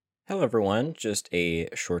Hello, everyone. Just a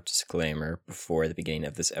short disclaimer before the beginning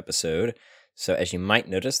of this episode. So, as you might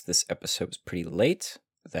notice, this episode was pretty late.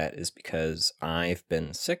 That is because I've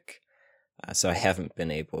been sick, so I haven't been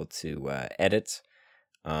able to edit.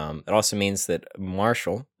 It also means that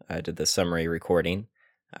Marshall did the summary recording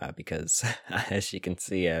because, as you can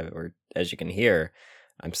see, or as you can hear,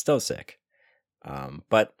 I'm still sick.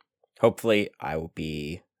 But hopefully, I will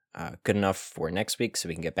be good enough for next week so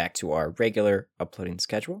we can get back to our regular uploading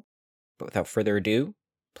schedule. But without further ado,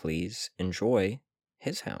 please enjoy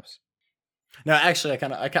His House. No, actually,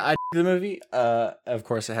 I the movie. Of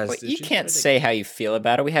course, it has. Well, you can't say how you feel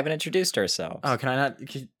about it. We haven't introduced ourselves. Oh, can I not?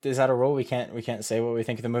 Is that a rule? We can't say what we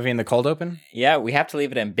think of the movie in the cold open. Yeah, we have to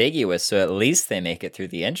leave it ambiguous so at least they make it through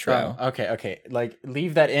the intro. Oh, okay. Like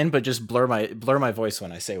leave that in, but just blur my voice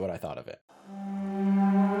when I say what I thought of it.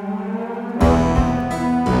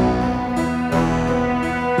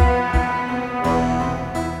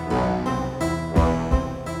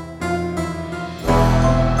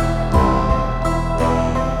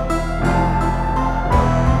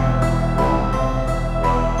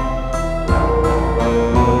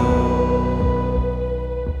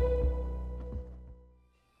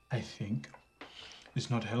 It's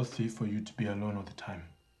not healthy for you to be alone all the time,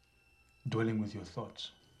 dwelling with your thoughts.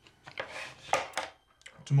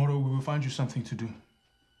 Tomorrow we will find you something to do,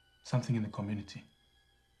 something in the community.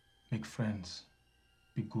 Make friends,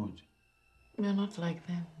 be good. We're not like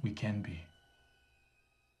them. We can be.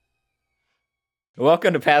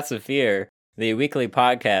 Welcome to Paths of Fear, the weekly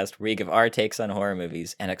podcast where we give our takes on horror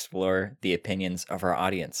movies and explore the opinions of our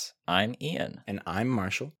audience. I'm Ian. And I'm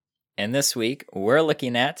Marshall. And this week, we're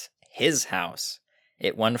looking at His House.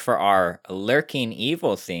 It won for our Lurking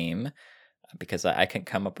Evil theme, because I couldn't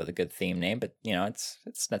come up with a good theme name, but, you know, it's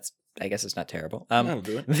I guess it's not terrible. That'll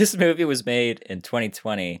do it. This movie was made in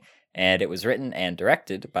 2020, and it was written and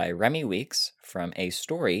directed by Remy Weeks from a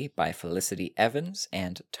story by Felicity Evans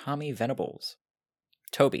and Tommy Venables.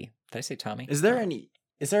 Toby. Did I say Tommy? Is there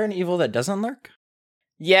an evil that doesn't lurk?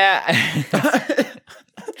 Yeah.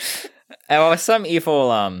 Well, some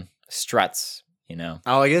evil struts, you know.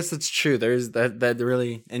 Oh, I guess that's true. There's that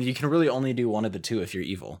really, and you can really only do one of the two if you're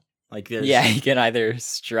evil. Like yeah, you can either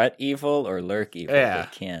strut evil or lurk evil. Yeah, you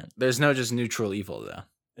can't. There's no just neutral evil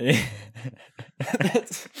though.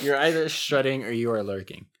 You're either strutting or you are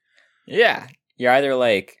lurking. Yeah, you're either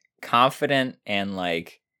like confident and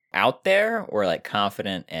like out there, or like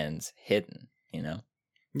confident and hidden. You know.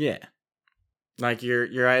 Yeah, like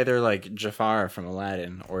you're either like Jafar from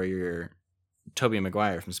Aladdin or you're Tobey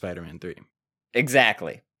Maguire from Spider-Man 3.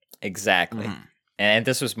 Exactly. Mm-hmm. And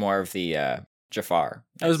this was more of the Jafar.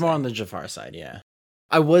 I was more on the Jafar side, yeah.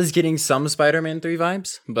 I was getting some Spider-Man 3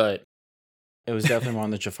 vibes, but it was definitely more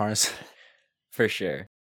on the Jafar side. For sure.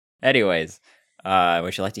 Anyways,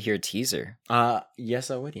 would you like to hear a teaser? Yes,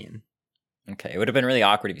 I would, Ian. Okay, it would have been really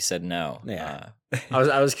awkward if you said no. Yeah.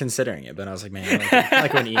 I was considering it, but I was like, man, I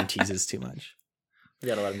like when Ian teases too much. We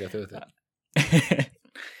gotta let him go through with it.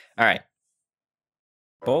 All right.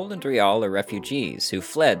 Bold and Rial are refugees who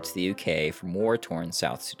fled to the UK from war-torn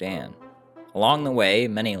South Sudan. Along the way,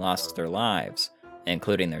 many lost their lives,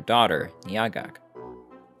 including their daughter, Nyagak.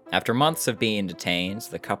 After months of being detained,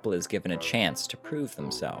 the couple is given a chance to prove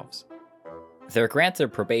themselves. They're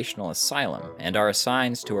granted probational asylum and are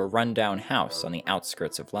assigned to a rundown house on the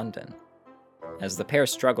outskirts of London. As the pair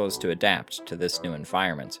struggles to adapt to this new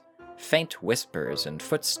environment, faint whispers and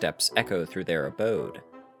footsteps echo through their abode.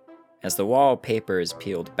 As the wallpaper is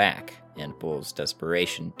peeled back and Bull's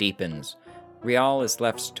desperation deepens, Rial is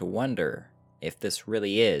left to wonder if this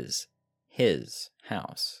really is his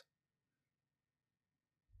house.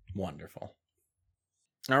 Wonderful.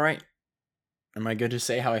 All right. Am I good to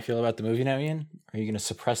say how I feel about the movie now, Ian? Or are you going to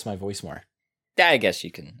suppress my voice more? I guess you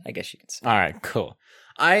can say. All right, cool.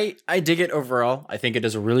 I dig it overall. I think it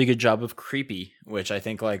does a really good job of creepy, which I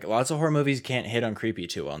think like lots of horror movies can't hit on creepy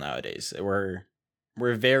too well nowadays.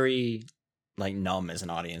 We're very like numb as an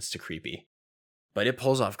audience to creepy, but it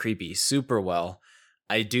pulls off creepy super well.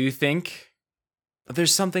 I do think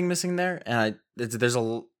there's something missing there, and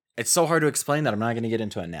it's so hard to explain that I'm not going to get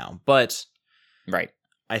into it now. But right,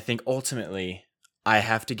 I think ultimately I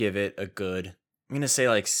have to give it a good. I'm going to say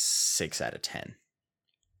like 6 out of 10.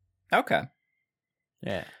 Okay.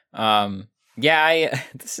 Yeah. Yeah.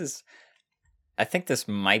 I think this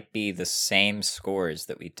might be the same scores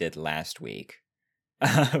that we did last week.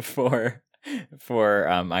 For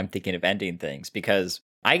I'm thinking of ending things, because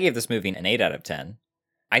I gave this movie an 8 out of 10.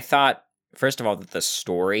 I thought, first of all, that the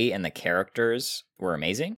story and the characters were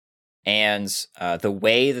amazing, and the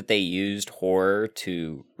way that they used horror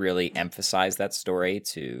to really emphasize that story,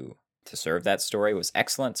 to serve that story, was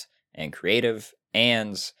excellent. and creative,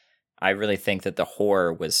 and I really think that the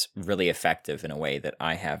horror was really effective in a way that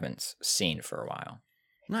I haven't seen for a while.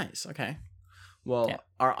 Nice. Okay. Well, Yeah.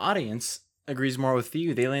 our audience agrees more with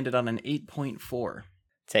you. They landed on an 8.4.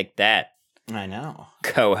 Take that, I know.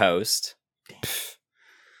 co-host.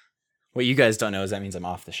 What you guys don't know is that means I'm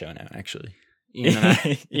off the show now, actually. Ian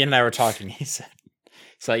and I were talking. He said,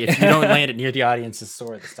 so if you don't land it near the audience's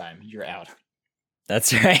store this time, you're out.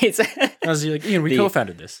 That's right. I was like, Ian, we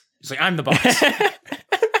co-founded this. He's like, I'm the boss.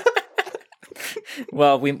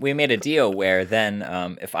 Well, we made a deal where then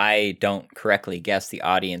if I don't correctly guess the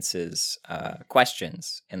audience's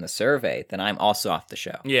questions in the survey, then I'm also off the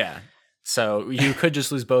show. Yeah. So you could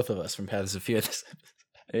just lose both of us from Paths of Fear this episode.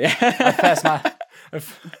 Yeah. I passed my...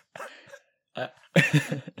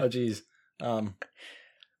 oh, geez. All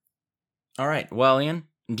right. Well, Ian,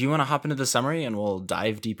 do you want to hop into the summary and we'll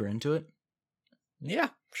dive deeper into it? Yeah,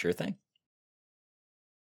 sure thing.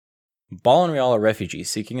 Ball and Rial are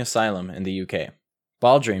refugees seeking asylum in the UK.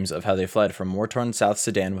 Ball dreams of how they fled from war-torn South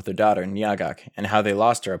Sudan with their daughter, Nyagak, and how they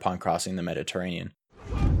lost her upon crossing the Mediterranean.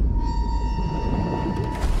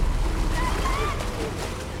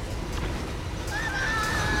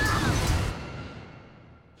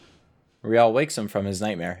 Rial wakes him from his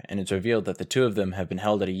nightmare, and it's revealed that the two of them have been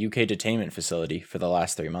held at a UK detainment facility for the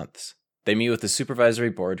last 3 months. They meet with the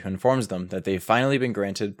supervisory board, who informs them that they've finally been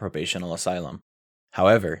granted probational asylum.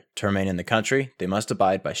 However, to remain in the country, they must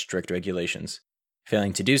abide by strict regulations.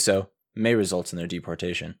 Failing to do so may result in their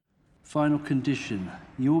deportation. Final condition.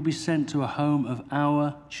 You will be sent to a home of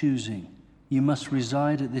our choosing. You must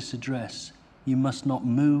reside at this address. You must not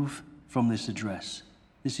move from this address.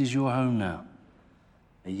 This is your home now.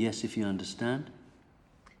 A yes if you understand.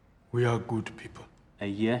 We are good people. A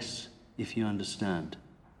yes if you understand.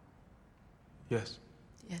 Yes.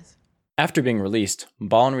 Yes. After being released,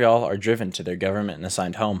 Ball and Rial are driven to their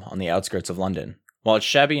government-assigned home on the outskirts of London. While its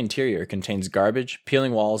shabby interior contains garbage,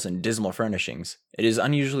 peeling walls, and dismal furnishings, it is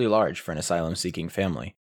unusually large for an asylum-seeking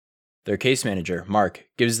family. Their case manager, Mark,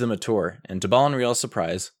 gives them a tour, and to Ball and Rial's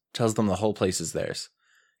surprise, tells them the whole place is theirs.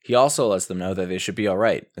 He also lets them know that they should be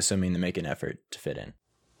alright, assuming they make an effort to fit in.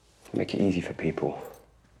 Make it easy for people.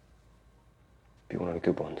 Be one of the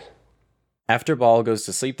good ones. After Ball goes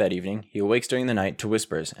to sleep that evening, he awakes during the night to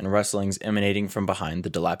whispers and rustlings emanating from behind the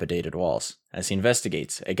dilapidated walls. As he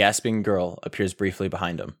investigates, a gasping girl appears briefly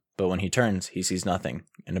behind him, but when he turns, he sees nothing,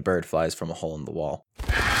 and a bird flies from a hole in the wall.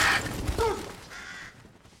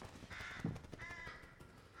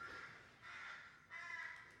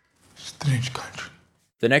 Strange country.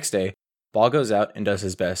 The next day, Ball goes out and does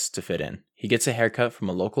his best to fit in. He gets a haircut from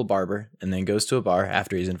a local barber and then goes to a bar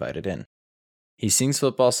after he's invited in. He sings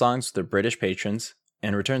football songs with their British patrons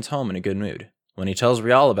and returns home in a good mood. When he tells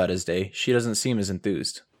Rial about his day, she doesn't seem as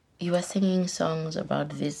enthused, You are singing songs about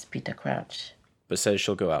this Peter Crouch. but says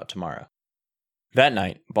she'll go out tomorrow. That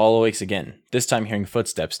night, Ball awakes again, this time hearing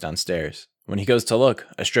footsteps downstairs. When he goes to look,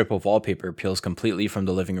 a strip of wallpaper peels completely from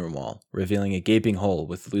the living room wall, revealing a gaping hole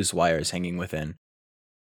with loose wires hanging within.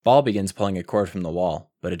 Ball begins pulling a cord from the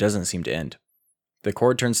wall, but it doesn't seem to end. The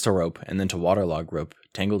cord turns to rope and then to waterlogged rope,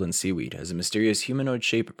 tangled in seaweed, as a mysterious humanoid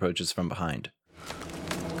shape approaches from behind.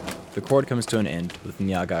 The cord comes to an end with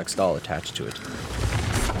Nyagak's doll attached to it.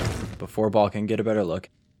 Before Ball can get a better look,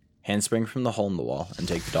 hands spring from the hole in the wall and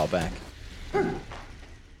take the doll back.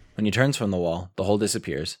 When he turns from the wall, the hole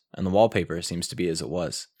disappears, and the wallpaper seems to be as it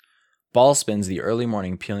was. Ball spends the early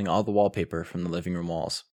morning peeling all the wallpaper from the living room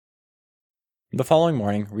walls. The following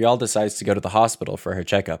morning, Rial decides to go to the hospital for her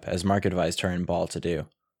checkup, as Mark advised her and Ball to do.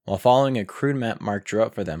 While following a crude map Mark drew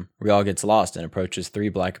up for them, Rial gets lost and approaches 3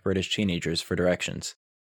 black British teenagers for directions.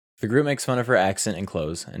 The group makes fun of her accent and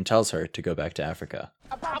clothes and tells her to go back to Africa.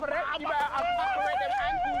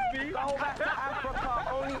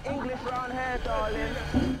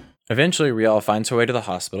 Eventually, Rial finds her way to the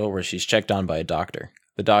hospital where she's checked on by a doctor.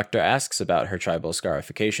 The doctor asks about her tribal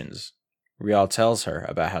scarifications. Rial tells her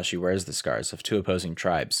about how she wears the scars of 2 opposing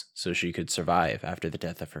tribes so she could survive after the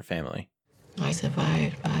death of her family. I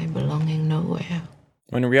survived by belonging nowhere.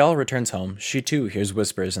 When Rial returns home, she too hears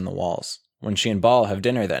whispers in the walls. When she and Ball have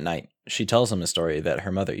dinner that night, she tells him a story that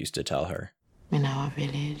her mother used to tell her. In our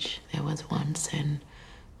village, there was once an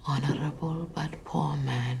honorable but poor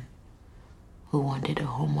man who wanted a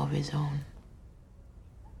home of his own.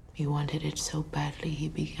 He wanted it so badly he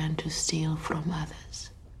began to steal from others.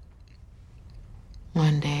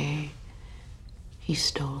 One day, he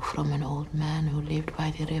stole from an old man who lived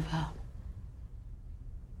by the river.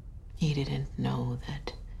 He didn't know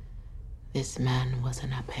that this man was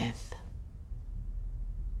an Apeth,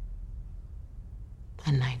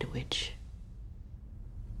 a night witch.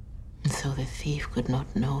 And so the thief could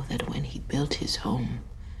not know that when he built his home,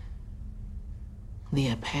 the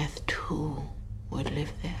Apeth too would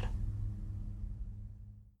live there.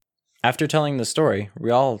 After telling the story,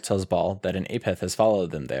 Rial tells Ball that an Apeth has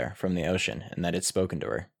followed them there from the ocean and that it's spoken to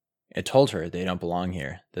her. It told her they don't belong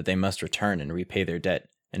here, that they must return and repay their debt,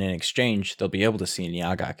 and in exchange, they'll be able to see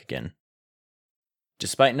Nyagak again.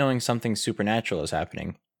 Despite knowing something supernatural is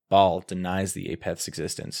happening, Ball denies the Apeth's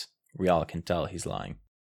existence. Rial can tell he's lying.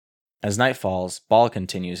 As night falls, Ball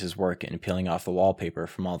continues his work in peeling off the wallpaper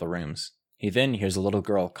from all the rooms. He then hears a little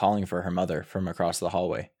girl calling for her mother from across the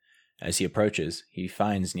hallway. As he approaches, he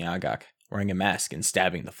finds Nyagak, wearing a mask and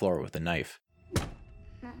stabbing the floor with a knife.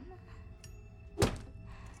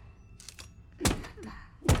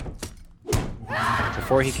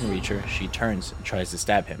 Before he can reach her, she turns and tries to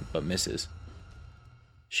stab him, but misses.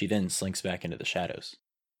 She then slinks back into the shadows.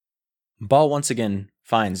 Ball once again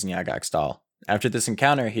finds Nyagak's doll. After this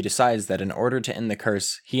encounter, he decides that in order to end the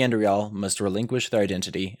curse, he and Rial must relinquish their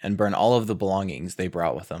identity and burn all of the belongings they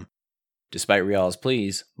brought with them. Despite Rial's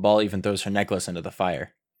pleas, Ball even throws her necklace into the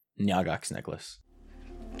fire. Nyagak's necklace.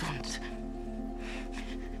 Don't.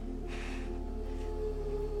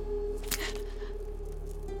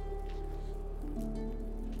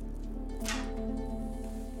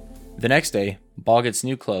 The next day, Ball gets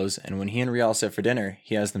new clothes, and when he and Rial sit for dinner,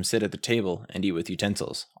 he has them sit at the table and eat with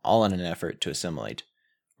utensils, all in an effort to assimilate.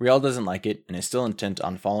 Rial doesn't like it and is still intent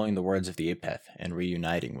on following the words of the Apeth and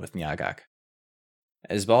reuniting with Nyagak.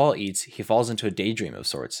 As Ball eats, he falls into a daydream of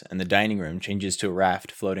sorts, and the dining room changes to a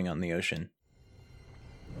raft floating on the ocean.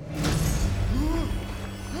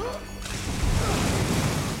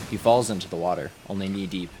 He falls into the water, only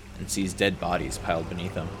knee-deep, and sees dead bodies piled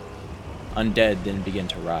beneath him. Undead then begin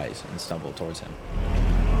to rise and stumble towards him.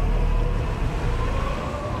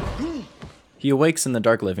 He awakes in the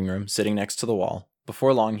dark living room, sitting next to the wall.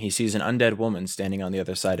 Before long, he sees an undead woman standing on the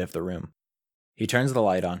other side of the room. He turns the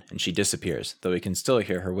light on, and she disappears, though he can still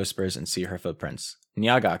hear her whispers and see her footprints.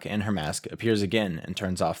 Nyagak, in her mask, appears again and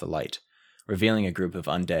turns off the light, revealing a group of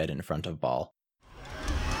undead in front of Ball.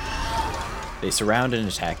 They surround and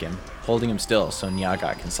attack him, holding him still so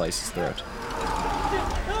Nyagak can slice his throat.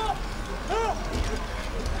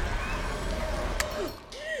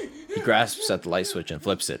 He grasps at the light switch and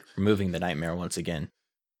flips it, removing the nightmare once again.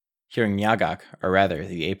 Hearing Nyagak, or rather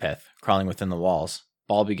the Apeth, crawling within the walls,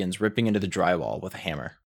 Ball begins ripping into the drywall with a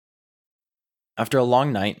hammer. After a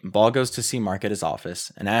long night, Ball goes to see Mark at his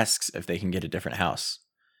office and asks if they can get a different house.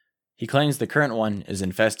 He claims the current one is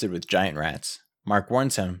infested with giant rats. Mark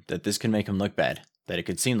warns him that this could make him look bad, that it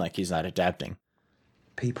could seem like he's not adapting.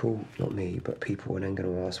 People, not me, but people are then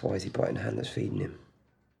going to ask why is he biting the hand that's feeding him.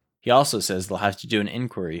 He also says they'll have to do an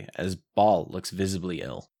inquiry as Ball looks visibly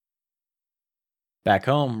ill. Back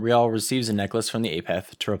home, Rial receives a necklace from the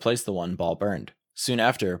Apeth to replace the one Ball burned. Soon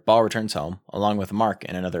after, Ball returns home, along with Mark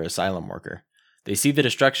and another asylum worker. They see the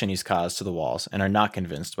destruction he's caused to the walls and are not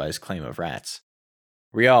convinced by his claim of rats.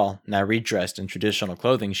 Rial, now redressed in traditional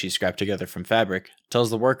clothing she scrapped together from fabric,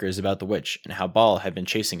 tells the workers about the witch and how Ball had been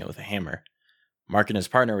chasing it with a hammer. Mark and his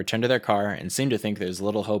partner return to their car and seem to think there's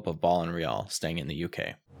little hope of Ball and Rial staying in the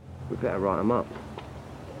UK. We better write them up.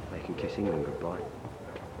 They can kiss England goodbye.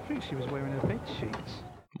 I think she was wearing her bed sheets.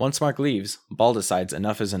 Once Mark leaves, Ball decides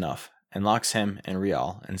enough is enough and locks him and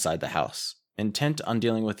Rial inside the house. Intent on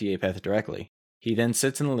dealing with the Apeth directly, he then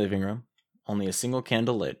sits in the living room, only a single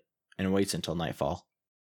candle lit, and waits until nightfall.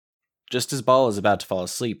 Just as Ball is about to fall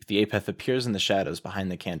asleep, the Apeth appears in the shadows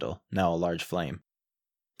behind the candle, now a large flame.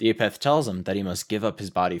 The Apeth tells him that he must give up his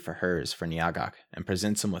body for hers for Nyagak, and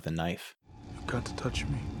presents him with a knife. You can't touch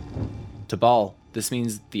me. To Ball, this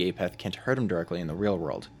means the Apeth can't hurt him directly in the real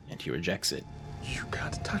world, and he rejects it. You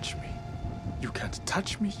can't touch me. You can't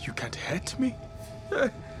touch me. You can't hurt me.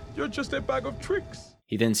 You're just a bag of tricks.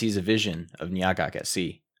 He then sees a vision of Nyagak at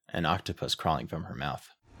sea, an octopus crawling from her mouth.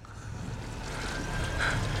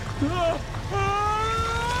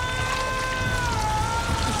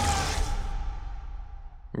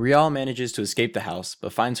 Rial manages to escape the house,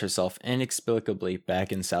 but finds herself inexplicably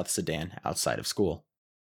back in South Sudan outside of school.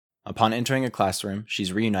 Upon entering a classroom,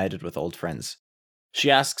 she's reunited with old friends.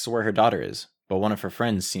 She asks where her daughter is, but one of her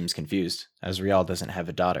friends seems confused, as Rial doesn't have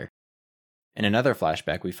a daughter. In another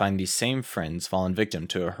flashback, we find these same friends fallen victim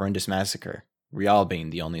to a horrendous massacre, Rial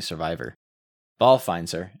being the only survivor. Ball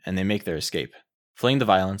finds her, and they make their escape. Fleeing the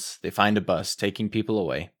violence, they find a bus taking people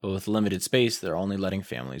away, but with limited space, they're only letting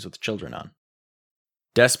families with children on.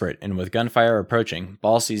 Desperate, and with gunfire approaching,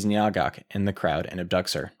 Ball sees Nyagak in the crowd and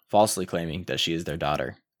abducts her, falsely claiming that she is their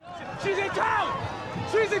daughter. She's in town!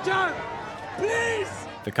 She's in town! Please!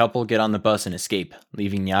 The couple get on the bus and escape,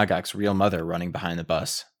 leaving Nyagak's real mother running behind the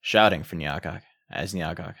bus. shouting for Nyagak as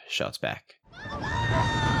Nyagak shouts back.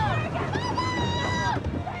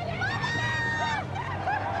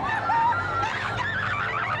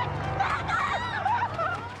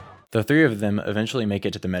 The three of them eventually make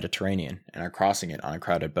it to the Mediterranean and are crossing it on a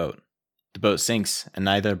crowded boat. The boat sinks, and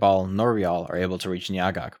neither Ball nor Rial are able to reach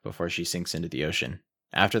Nyagak before she sinks into the ocean.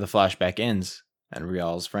 After the flashback ends, and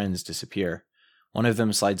Rial's friends disappear, one of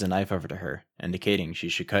them slides a knife over to her, indicating she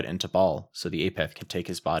should cut into Ball so the Apeth can take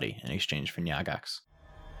his body in exchange for Nyagak's.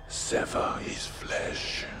 Sever his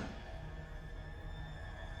flesh.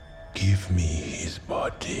 Give me his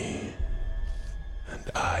body,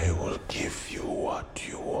 and I will give you what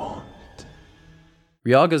you want.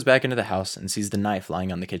 Rial goes back into the house and sees the knife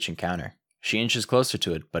lying on the kitchen counter. She inches closer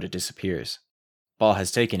to it, but it disappears. Ball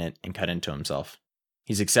has taken it and cut into himself.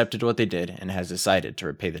 He's accepted what they did and has decided to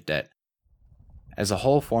repay the debt. As a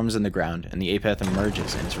hole forms in the ground and the Apeth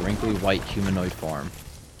emerges in its wrinkly white humanoid form,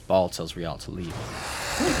 Ball tells Rial to leave.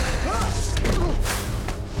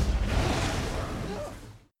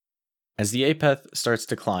 As the Apeth starts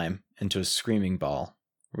to climb into a screaming ball,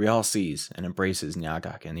 Rial sees and embraces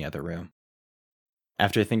Nyagak in the other room.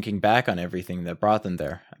 After thinking back on everything that brought them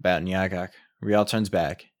there about Nyagak, Rial turns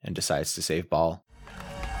back and decides to save Ball.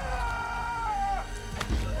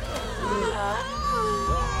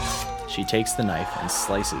 She takes the knife and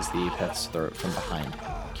slices the Apeth's throat from behind,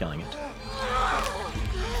 killing it.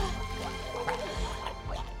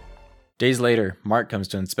 Days later, Mark comes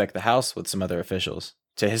to inspect the house with some other officials.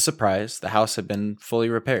 To his surprise, the house had been fully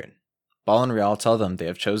repaired. Ball and Rial tell them they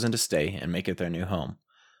have chosen to stay and make it their new home.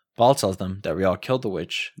 Ball tells them that Rial killed the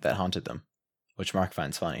witch that haunted them, which Mark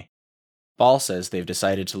finds funny. Ball says they've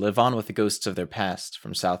decided to live on with the ghosts of their past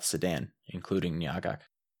from South Sudan, including Nyagak.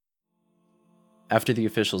 After the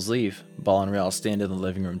officials leave, Ball and Rial stand in the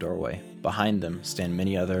living room doorway. Behind them stand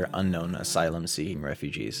many other unknown asylum-seeking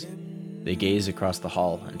refugees. They gaze across the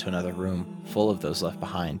hall into another room full of those left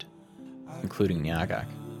behind, including Nyagak.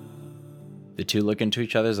 The two look into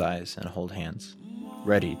each other's eyes and hold hands,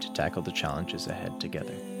 ready to tackle the challenges ahead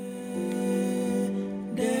together.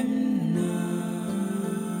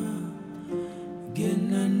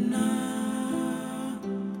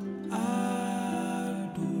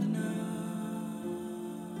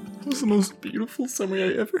 That was the most beautiful summary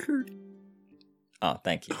I ever heard. Oh,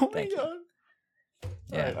 thank you. Oh Thank you. my god.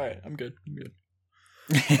 Yeah. All right, I'm good.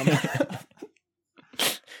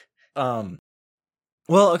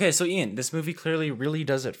 Well, okay, so Ian, this movie clearly really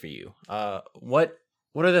does it for you. What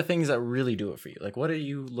are the things that really do it for you? Like, what are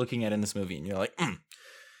you looking at in this movie and you're like,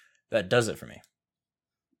 that does it for me?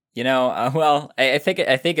 You know, well, I think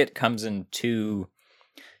it comes in two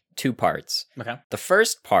parts. Okay. The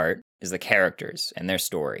first part is the characters and their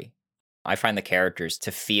story. I find the characters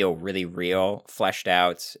to feel really real, fleshed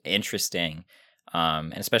out, interesting,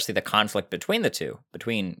 and especially the conflict between the two,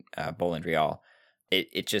 between Bol and Rial.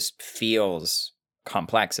 It just feels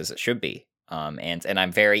complex, as it should be, and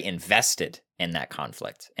I'm very invested in that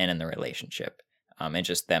conflict and in the relationship, and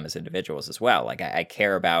just them as individuals as well. Like I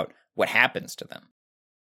care about what happens to them.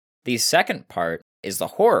 The second part is the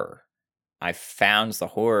horror. I found the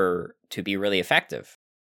horror to be really effective.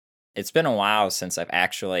 It's been a while since I've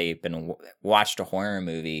actually watched a horror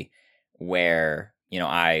movie where, you know,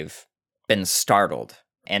 I've been startled.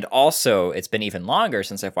 And also, it's been even longer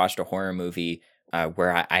since I've watched a horror movie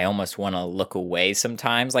where I almost want to look away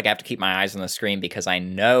sometimes. Like I have to keep my eyes on the screen because I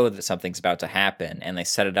know that something's about to happen and they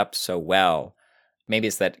set it up so well. Maybe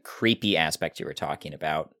it's that creepy aspect you were talking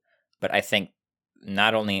about. But I think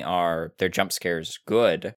not only are their jump scares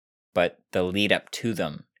good, but the lead up to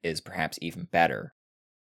them is perhaps even better.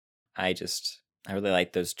 I really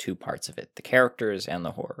like those two parts of it, the characters and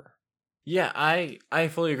the horror. Yeah, I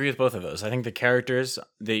fully agree with both of those. I think the characters,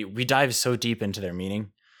 we dive so deep into their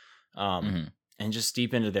meaning, and just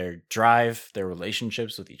deep into their drive, their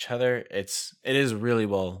relationships with each other. It is really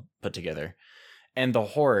well put together. And the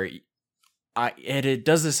horror, it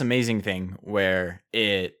does this amazing thing where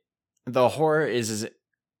the horror is as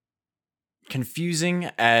confusing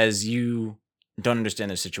as you don't understand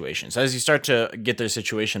their situation. So as you start to get their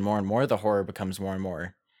situation more and more, the horror becomes more and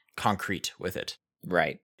more concrete with it.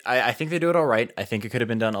 Right. I think they do it all right. I think it could have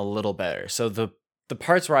been done a little better. So the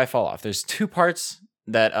parts where I fall off, there's two parts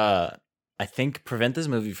that I think prevent this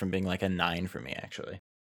movie from being like a 9 for me, actually.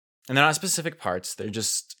 And they're not specific parts. They're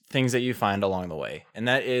just things that you find along the way. And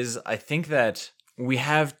that is, I think that we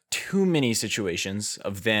have too many situations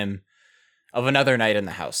of another night in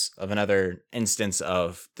the house, of another instance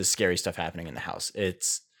of the scary stuff happening in the house. It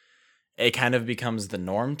kind of becomes the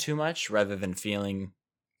norm too much rather than feeling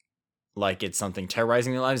like it's something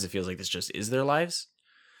terrorizing their lives. It feels like this just is their lives.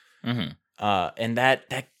 Mm-hmm. And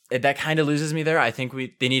that kind of loses me there. I think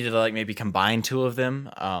they needed to like maybe combine two of them,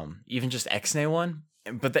 even just Ixnay one.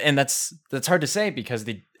 But that's hard to say because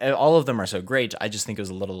all of them are so great. I just think it was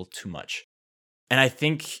a little too much. And I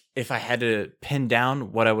think if I had to pin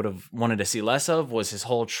down what I would have wanted to see less of was his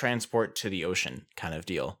whole transport to the ocean kind of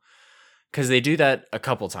deal. Because they do that a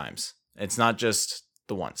couple times. It's not just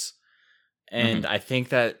the once. And I think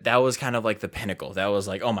that was kind of like the pinnacle. That was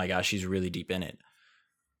like, oh my gosh, he's really deep in it.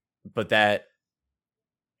 But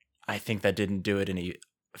I think that didn't do it any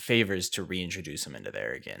favors to reintroduce him into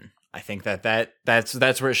there again. I think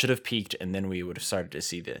that's where it should have peaked, and then we would have started to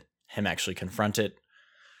see him actually confront it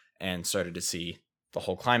and started to see the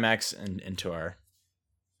whole climax and into our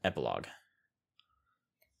epilogue.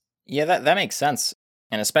 Yeah, that makes sense.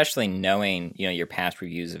 And especially knowing, your past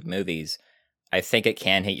reviews of movies, I think it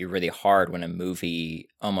can hit you really hard when a movie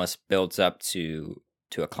almost builds up to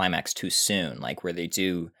a climax too soon, like where they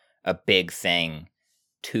do a big thing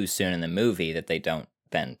too soon in the movie that they don't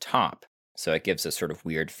then top. So it gives a sort of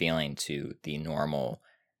weird feeling to the normal,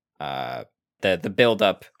 the build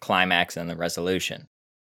up climax and the resolution.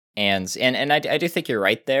 And I do think you're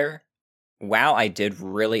right there. Wow, I did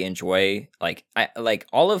really enjoy like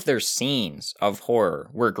all of their scenes of horror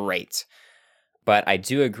were great. But I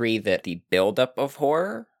do agree that the buildup of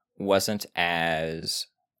horror wasn't as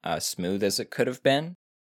smooth as it could have been.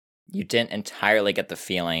 You didn't entirely get the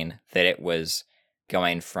feeling that it was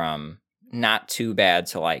going from not too bad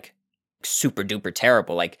to like super duper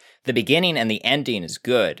terrible. Like the beginning and the ending is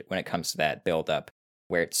good when it comes to that buildup,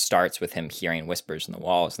 where it starts with him hearing whispers in the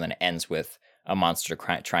walls and then it ends with a monster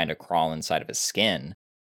trying to crawl inside of his skin.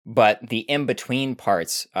 But the in-between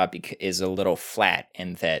parts is a little flat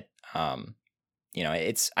in that,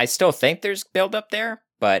 I still think there's build-up there,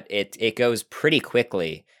 but it goes pretty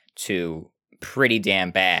quickly to pretty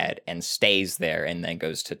damn bad and stays there and then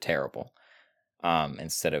goes to terrible,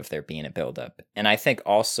 instead of there being a build-up. And I think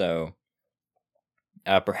also,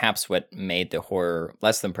 perhaps what made the horror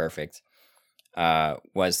less than perfect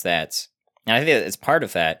was that, and I think that it's part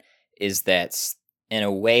of that, is that in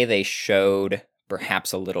a way they showed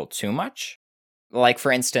perhaps a little too much. Like,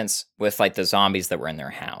 for instance, with like the zombies that were in their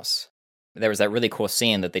house. There was that really cool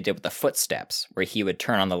scene that they did with the footsteps, where he would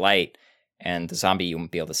turn on the light and the zombie, you wouldn't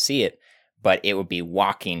be able to see it, but it would be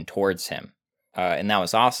walking towards him. And that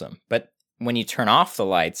was awesome. But when you turn off the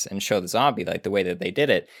lights and show the zombie, like the way that they did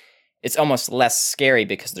it, it's almost less scary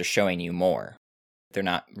because they're showing you more. They're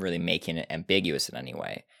not really making it ambiguous in any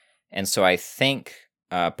way. And so I think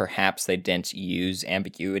perhaps they didn't use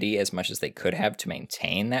ambiguity as much as they could have to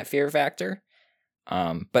maintain that fear factor.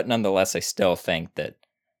 But nonetheless, I still think that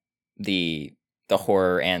the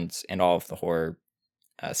horror and all of the horror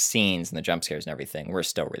scenes and the jump scares and everything were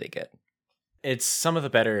still really good. It's some of the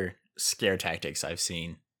better scare tactics I've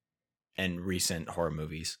seen in recent horror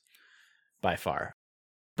movies by far.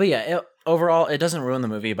 But yeah, overall, it doesn't ruin the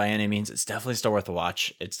movie by any means. It's definitely still worth a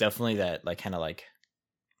watch. It's definitely that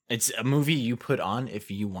it's a movie you put on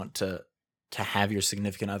if you want to have your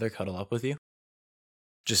significant other cuddle up with you.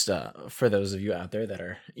 Just for those of you out there that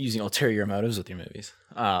are using ulterior motives with your movies.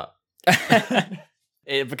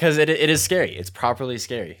 Because it is scary. It's properly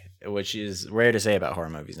scary, which is rare to say about horror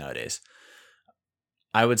movies nowadays.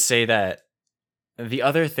 I would say that the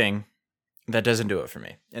other thing that doesn't do it for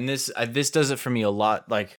me, and this does it for me a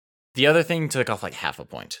lot, like the other thing took off like half a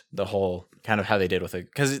point, the whole kind of how they did with it,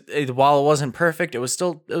 because while it wasn't perfect, it was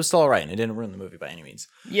still all right, and it didn't ruin the movie by any means.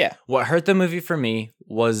 Yeah. What hurt the movie for me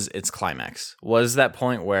was its climax, was that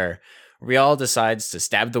point where Rial decides to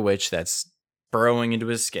stab the witch that's burrowing into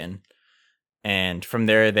his skin, and from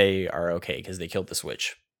there they are okay because they killed this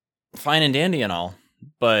witch. Fine and dandy and all,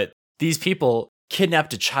 but these people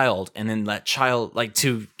kidnapped a child, and then that child, like,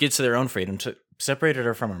 to get to their own freedom, separated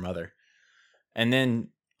her from her mother, and then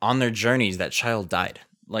on their journeys that child died.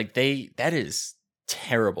 Like, that is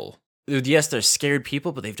terrible. Yes, they're scared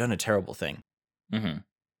people, but they've done a terrible thing. Mm-hmm.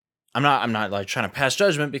 I'm not like trying to pass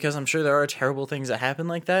judgment, because I'm sure there are terrible things that happen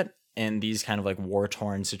like that in these kind of like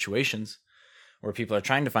war-torn situations where people are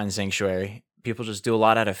trying to find sanctuary. People just do a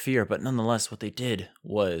lot out of fear, but nonetheless, what they did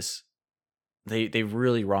was they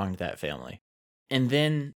really wronged that family. And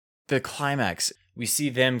then the climax, we see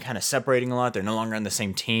them kind of separating a lot. They're no longer on the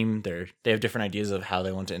same team. They have different ideas of how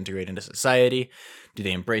they want to integrate into society. Do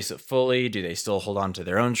they embrace it fully? Do they still hold on to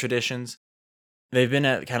their own traditions? They've been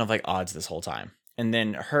at kind of like odds this whole time. And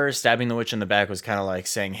then her stabbing the witch in the back was kind of like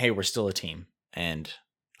saying, hey, we're still a team, and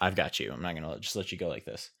I've got you. I'm not going to just let you go like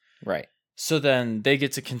this. Right. So then they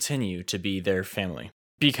get to continue to be their family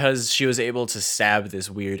because she was able to stab this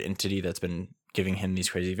weird entity that's been giving him these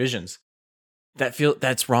crazy visions.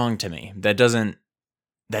 That's wrong to me. That doesn't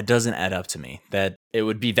that doesn't add up to me. That it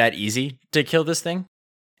would be that easy to kill this thing,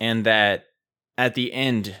 and that at the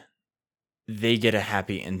end they get a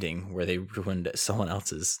happy ending where they ruined someone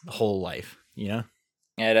else's whole life, you know?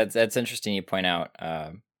 Yeah, that's interesting you point out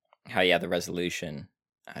how, the resolution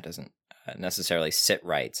doesn't necessarily sit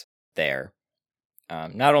right there.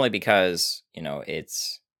 Not only because,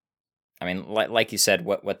 it's, I mean, like you said,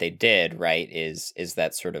 what they did, right, is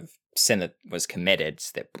that sort of sin that was committed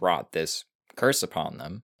that brought this curse upon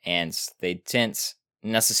them, and they didn't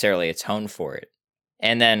necessarily atone for it.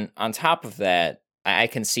 And then on top of that, I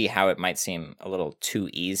can see how it might seem a little too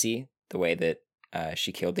easy, the way that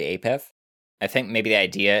she killed the Apeth. I think maybe the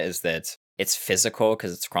idea is that it's physical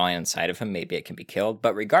because it's crawling inside of him. Maybe it can be killed.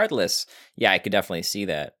 But regardless, yeah, I could definitely see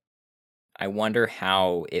that. I wonder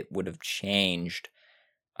how it would have changed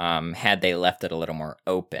had they left it a little more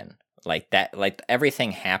open. Like that, like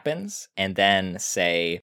everything happens, and then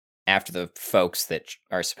say after the folks that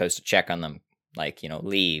are supposed to check on them,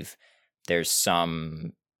 leave, there's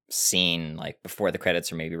some scene like before the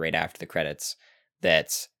credits or maybe right after the credits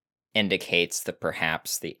that indicates that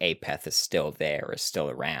perhaps the Apeth is still there or is still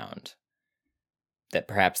around. That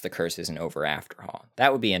perhaps the curse isn't over after all.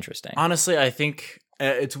 That would be interesting. Honestly, I think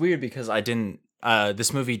it's weird because I didn't.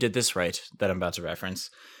 This movie did this right that I'm about to reference,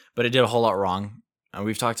 but it did a whole lot wrong.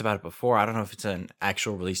 We've talked about it before. I don't know if it's an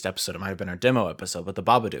actual released episode. It might have been our demo episode, but the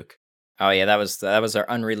Babadook. Oh yeah, that was our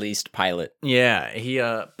unreleased pilot.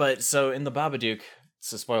 Yeah, but so in the Babadook,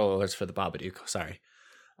 so spoiler alerts for the Babadook. Sorry.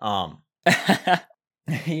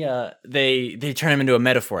 They turn him into a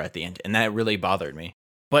metaphor at the end, and that really bothered me.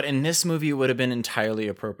 But in this movie, it would have been entirely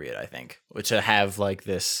appropriate, I think, to have like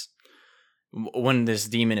this. When this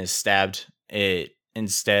demon is stabbed, it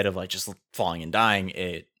instead of like just falling and dying,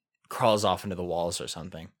 it crawls off into the walls or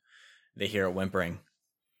something. They hear it whimpering,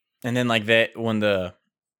 and then like that when the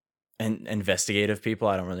investigative people,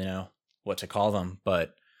 I don't really know what to call them,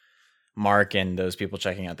 but Mark and those people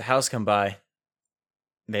checking out the house come by.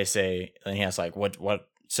 They say, and he asks like, what?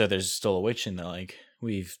 So there's still a witch, and they're like,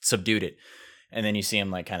 we've subdued it. And then you see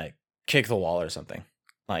him like kind of kick the wall or something,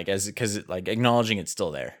 because like acknowledging it's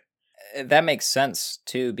still there. That makes sense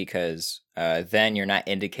too, because then you're not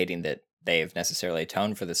indicating that they've necessarily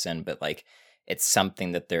atoned for the sin, but like it's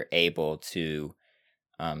something that they're able to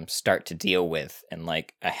start to deal with in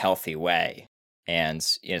like a healthy way, and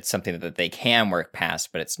it's something that they can work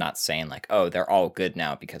past. But it's not saying like, oh, they're all good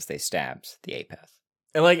now because they stabbed the Apeth.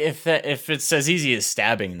 And like if it's as easy as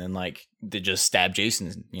stabbing, then like they just stab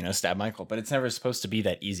Jason, stab Michael. But it's never supposed to be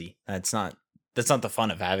that easy. That's not the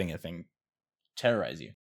fun of having a thing terrorize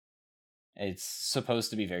you. It's supposed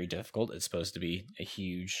to be very difficult. It's supposed to be a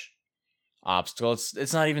huge obstacle.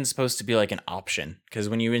 It's not even supposed to be like an option, because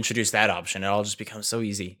when you introduce that option, it all just becomes so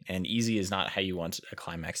easy. And easy is not how you want a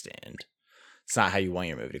climax to end. It's not how you want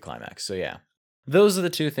your movie to climax. So yeah, those are the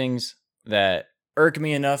two things that irk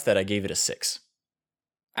me enough that I gave it a 6.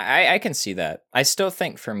 I can see that. I still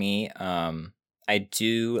think for me, I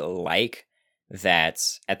do like that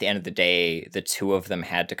at the end of the day, the two of them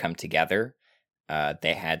had to come together.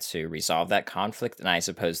 They had to resolve that conflict. And I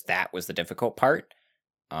suppose that was the difficult part,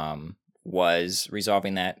 was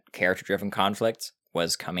resolving that character-driven conflict,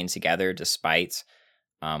 was coming together despite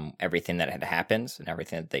everything that had happened and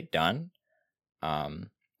everything that they'd done.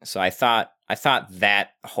 So I thought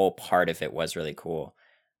that whole part of it was really cool.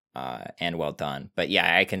 And well done. But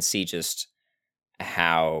yeah, I can see just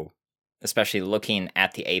how, especially looking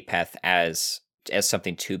at the Apeth as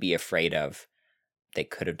something to be afraid of, they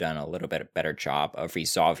could have done a little bit better job of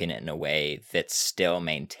resolving it in a way that still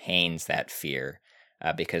maintains that fear,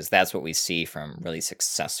 because that's what we see from really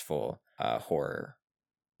successful horror.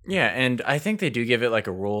 Yeah, and I think they do give it like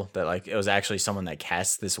a rule that like it was actually someone that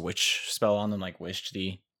cast this witch spell on them, like wished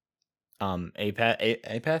the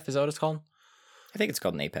Apeth, is that what it's called? I think it's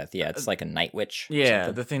called an Apeth. Yeah, it's like a night witch.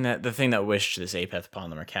 Yeah, the thing that wished this Apeth upon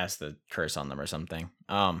them or cast the curse on them or something.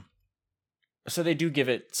 So they do give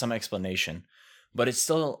it some explanation, but it's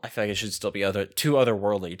still, I feel like it should still be too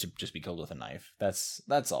otherworldly to just be killed with a knife. That's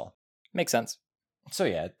all. Makes sense. So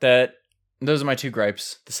yeah, those are my 2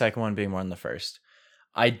 gripes. The second one being more than the first.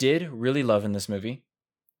 I did really love in this movie,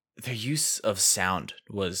 their use of sound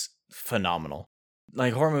was phenomenal.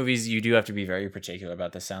 Like horror movies, you do have to be very particular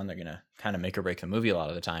about the sound. They're going to kind of make or break the movie a lot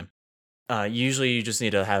of the time. Usually you just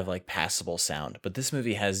need to have like passable sound, but this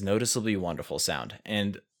movie has noticeably wonderful sound.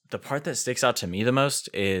 And the part that sticks out to me the most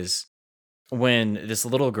is when this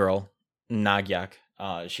little girl, Nagyak,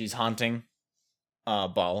 she's haunting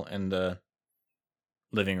Ball in the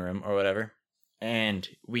living room or whatever. And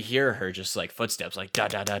we hear her just like footsteps, like da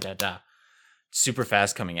da da da da, super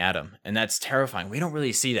fast coming at him, and that's terrifying. We don't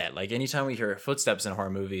really see that. Like anytime we hear footsteps in horror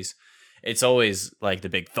movies, it's always like the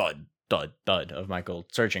big thud, thud, thud of Michael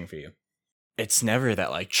searching for you. It's never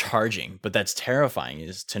that like charging, but that's terrifying,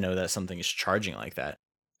 is to know that something is charging like that.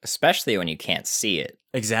 Especially when you can't see it.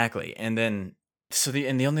 Exactly. And then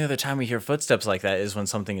the only other time we hear footsteps like that is when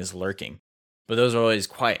something is lurking. But those are always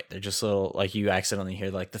quiet. They're just little, like you accidentally hear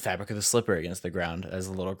like the fabric of the slipper against the ground as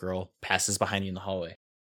the little girl passes behind you in the hallway.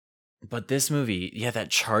 But this movie, yeah, that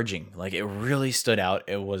charging, like it really stood out.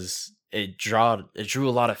 It drew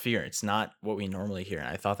a lot of fear. It's not what we normally hear. And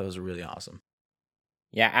I thought that was really awesome.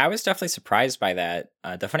 Yeah, I was definitely surprised by that.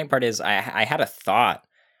 The funny part is I had a thought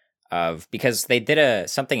of, because they did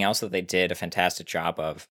something else that they did a fantastic job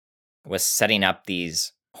of, was setting up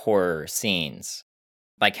these horror scenes.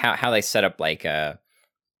 Like how they set up like the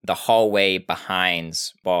hallway behind,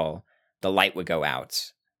 well, the light would go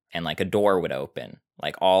out and like a door would open,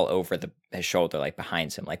 like all over his shoulder, like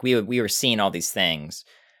behind him. Like we were seeing all these things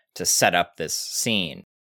to set up this scene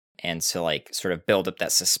and to like sort of build up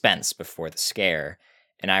that suspense before the scare.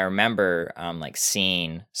 And I remember like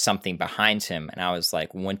seeing something behind him, and I was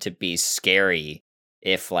like, wouldn't it be scary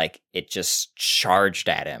if like it just charged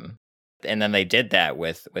at him? And then they did that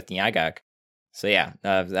with Nyagak. So yeah,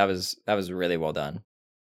 that was really well done.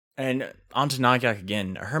 And onto Nyagak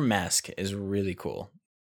again, her mask is really cool.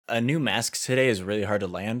 A new mask today is really hard to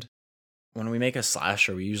land. When we make a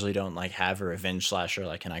slasher, we usually don't like have a revenge slasher,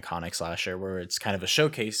 like an iconic slasher, where it's kind of a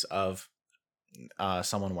showcase of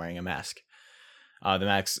someone wearing a mask.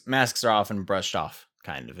 The masks are often brushed off,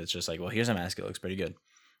 kind of. It's just like, well, here's a mask. It looks pretty good.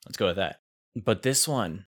 Let's go with that. But this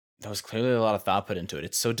one, there was clearly a lot of thought put into it.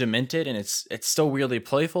 It's so demented, and it's still weirdly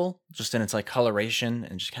playful, just in its like coloration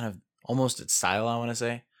and just kind of almost its style, I want to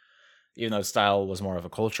say. Even though style was more of a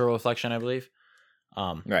cultural reflection, I believe.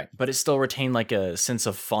 Right. But it still retained like a sense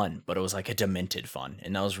of fun, but it was like a demented fun,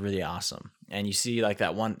 and that was really awesome. And you see like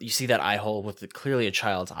you see that eye hole with clearly a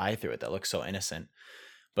child's eye through it that looks so innocent.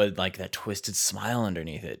 But like that twisted smile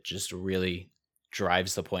underneath it just really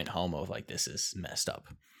drives the point home of like, this is messed up.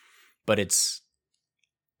 But it's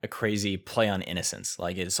a crazy play on innocence.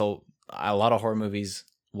 Like it's so, a lot of horror movies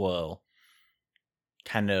will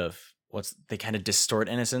kind of distort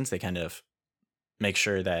innocence. They kind of make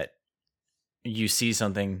sure that you see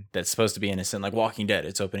something that's supposed to be innocent, like Walking Dead,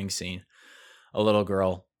 its opening scene. A little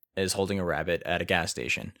girl is holding a rabbit at a gas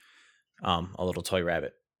station, a little toy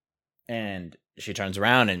rabbit. And she turns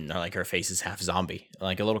around and like her face is half zombie.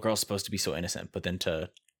 Like a little girl's supposed to be so innocent, but then to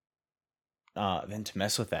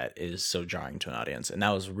mess with that is so jarring to an audience. And that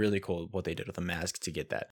was really cool what they did with the mask to get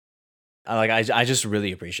that. I just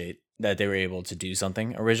really appreciate that they were able to do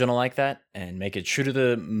something original like that and make it true to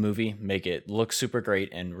the movie, make it look super great,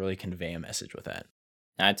 and really convey a message with that.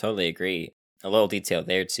 I totally agree. A little detail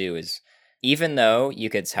there too is, even though you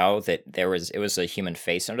could tell that it was a human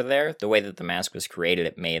face under there, the way that the mask was created,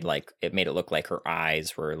 it made it look like her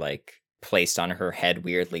eyes were like placed on her head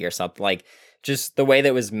weirdly or something. Like just the way that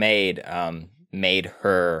it was made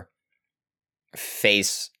her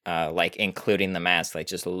face, like including the mask, like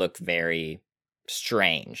just look very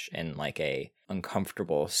strange in like a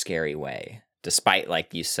uncomfortable, scary way. Despite,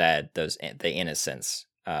 like you said, the innocence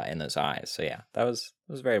in those eyes. So yeah, that was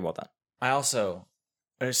very well done.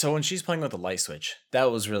 So when she's playing with the light switch,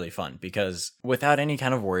 that was really fun because without any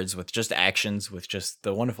kind of words, with just actions, with just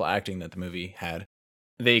the wonderful acting that the movie had,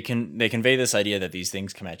 they convey this idea that these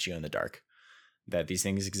things come at you in the dark, that these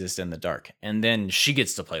things exist in the dark. And then she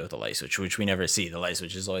gets to play with the light switch, which we never see. The light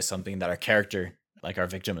switch is always something that our character, like our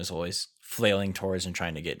victim, is always flailing towards and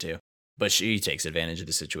trying to get to. But she takes advantage of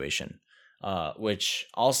the situation, which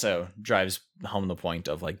also drives home the point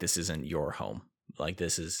of like, this isn't your home. Like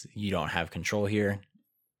you don't have control here.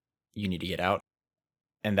 You need to get out.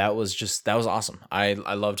 And that was awesome. I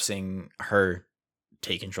loved seeing her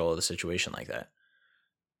take control of the situation like that.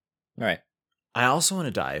 Right. I also want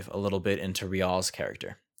to dive a little bit into Rial's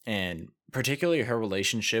character, and particularly her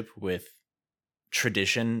relationship with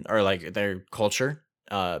tradition, or like their culture,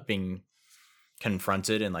 being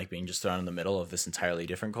confronted and like being just thrown in the middle of this entirely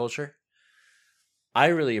different culture. I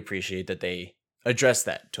really appreciate that they addressed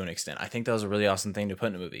that to an extent. I think that was a really awesome thing to put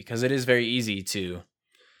in a movie, because it is very easy to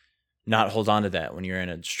not hold on to that when you're in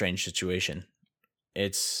a strange situation.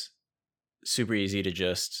 It's super easy to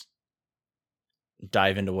just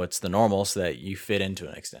dive into what's the normal so that you fit into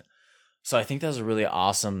an extent. So I think that was a really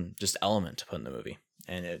awesome just element to put in the movie.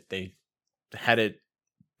 And they had it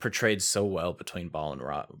portrayed so well between Ball and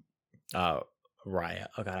Raya. Oh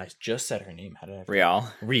God, I just said her name. How did I forget?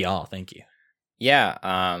 Rial, thank you. Yeah,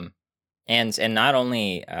 and not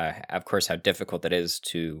only, of course, how difficult it is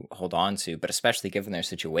to hold on to, but especially given their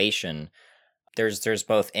situation, there's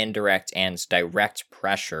both indirect and direct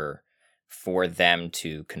pressure for them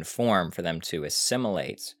to conform, for them to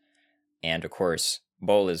assimilate. And of course,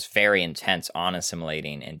 Bol is very intent on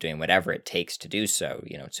assimilating and doing whatever it takes to do so,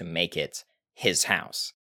 to make it his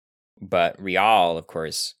house. But Rial, of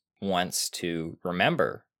course, wants to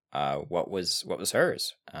remember what was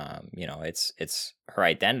hers. It's her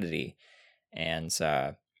identity, and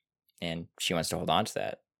she wants to hold on to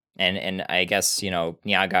that. And I guess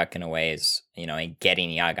Nyagak in a way is and getting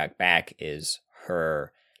Nyagak back is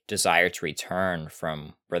her desire to return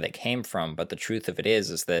from where they came from. But the truth of it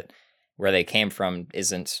is that where they came from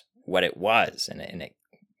isn't what it was, and it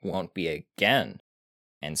won't be again.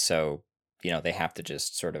 And so they have to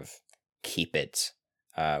just sort of keep it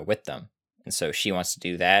with them. And so she wants to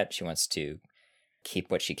do that. She wants to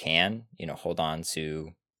keep what she can, hold on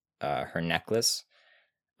to her necklace.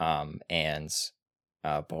 And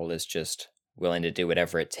Bol is just willing to do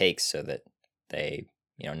whatever it takes so that they,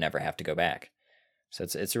 never have to go back. So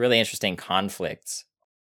it's a really interesting conflict.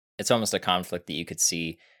 It's almost a conflict that you could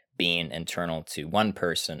see being internal to one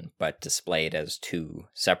person, but displayed as two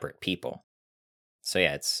separate people. So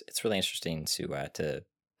yeah, it's really interesting to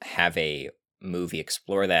have a movie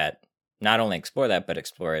explore that. Not only explore that, but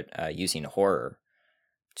explore it using horror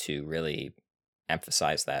to really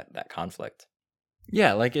emphasize that conflict.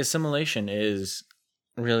 Yeah, like assimilation is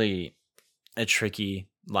really a tricky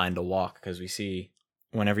line to walk, because we see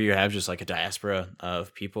whenever you have just like a diaspora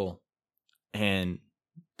of people in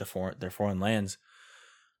their foreign lands,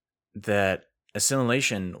 that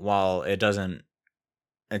assimilation, while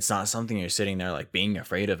it's not something you're sitting there like being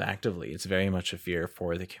afraid of actively, it's very much a fear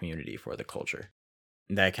for the community, for the culture,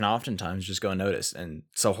 that can oftentimes just go unnoticed. And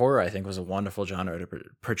so horror, I think, was a wonderful genre to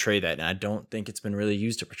portray that, and I don't think it's been really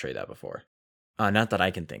used to portray that before. Not that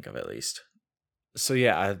I can think of, at least. So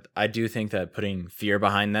yeah, I do think that putting fear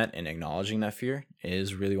behind that and acknowledging that fear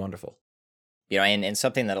is really wonderful. And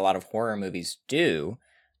something that a lot of horror movies do,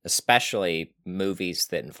 especially movies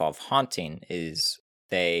that involve haunting, is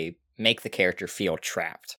they make the character feel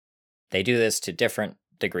trapped. They do this to different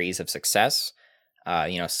degrees of success.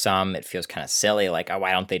 Some it feels kind of silly, like, oh,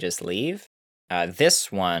 why don't they just leave?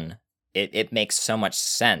 This one, it makes so much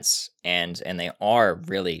sense, and they are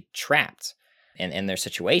really trapped in their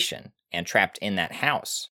situation and trapped in that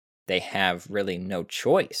house. They have really no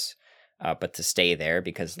choice but to stay there,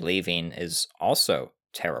 because leaving is also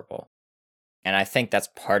terrible. And I think that's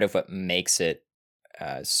part of what makes it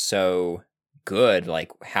so good,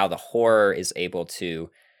 like how the horror is able to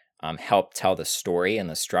help tell the story and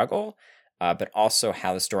the struggle, but also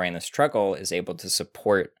how the story and the struggle is able to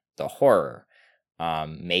support the horror,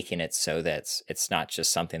 making it so that it's not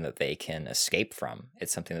just something that they can escape from.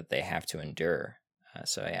 It's something that they have to endure.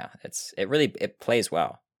 So yeah, it plays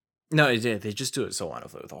well. No, they just do it so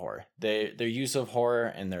wonderfully with the horror. Their use of horror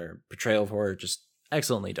and their portrayal of horror just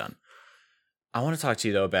excellently done. I want to talk to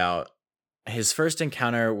you though about his first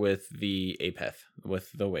encounter with the Apeth, with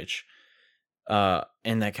the witch,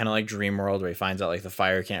 in that kind of like dream world where he finds out like the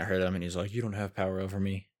fire can't hurt him, and he's like, "You don't have power over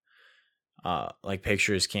me. Like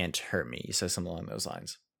pictures can't hurt me." He says something along those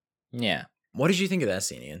lines. Yeah. What did you think of that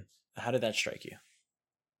scene, Ian? How did that strike you?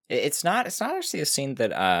 It's not actually a scene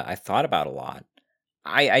that I thought about a lot.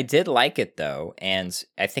 I did like it though, and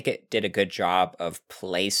I think it did a good job of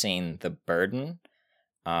placing the burden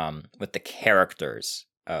with the characters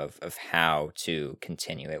of how to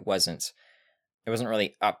continue. It wasn't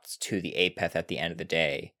really up to the Apeth at the end of the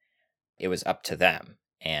day. It was up to them,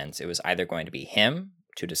 and it was either going to be him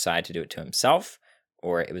to decide to do it to himself,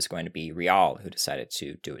 or it was going to be Rial who decided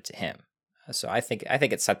to do it to him. So I think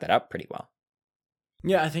it set that up pretty well.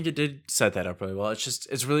 Yeah, I think it did set that up really well.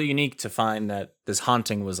 It's really unique to find that this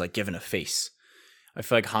haunting was like given a face. I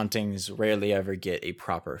feel like hauntings rarely ever get a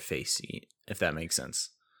proper face, if that makes sense.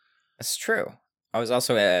 That's true. I was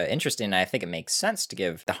also interested, and I think it makes sense to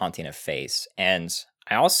give the haunting a face. And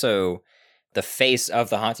I also, the face of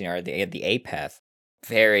the haunting, or the Apeth,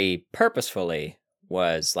 very purposefully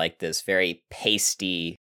was like this very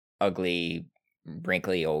pasty, ugly,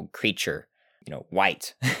 wrinkly old creature,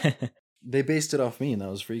 white. They based it off me, and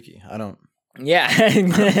that was freaky. I don't.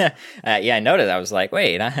 Yeah. Yeah, I noticed. I was like,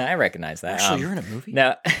 wait, I recognize that. Actually, you're in a movie?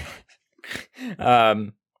 No.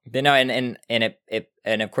 But no, and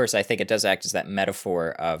of course, I think it does act as that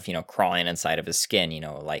metaphor of, crawling inside of his skin,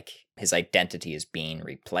 like his identity is being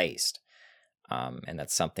replaced. And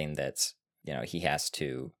that's something that's, he has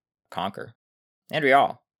to conquer. And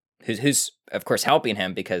Rial, who's of course helping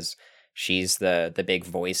him, because she's the big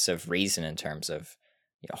voice of reason in terms of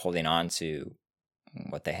holding on to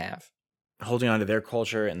what they have. Holding on to their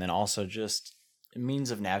culture, and then also just a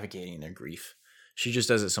means of navigating their grief. She just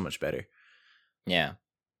does it so much better. Yeah.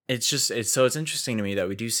 It's interesting to me that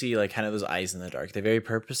we do see like kind of those eyes in the dark. They very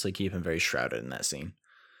purposely keep him very shrouded in that scene.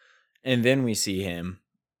 And then we see him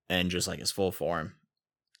in just like his full form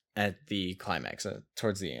at the climax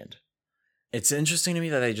towards the end. It's interesting to me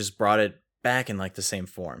that they just brought it back in like the same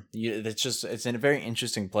form. It's a very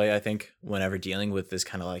interesting play, I think, whenever dealing with this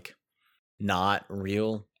kind of like not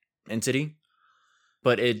real entity.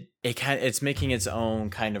 But it's making its own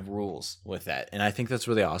kind of rules with that, and I think that's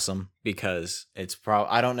really awesome because it's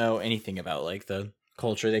I don't know anything about like the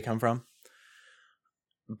culture they come from,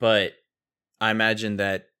 but I imagine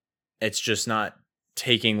that it's just not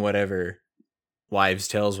taking whatever wives'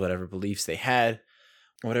 tales, whatever beliefs they had,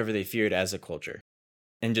 whatever they feared as a culture,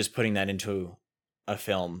 and just putting that into a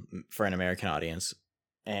film for an American audience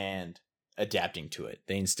and adapting to it.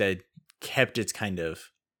 They instead kept its kind of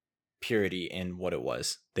purity in what it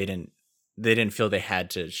was. They didn't feel they had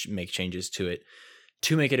to make changes to it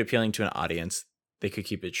to make it appealing to an audience. They could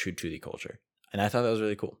keep it true to the culture, and I thought that was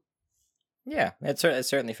really cool. Yeah, it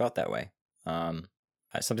certainly felt that way.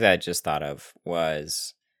 Something that I just thought of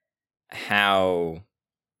was how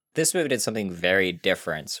this movie did something very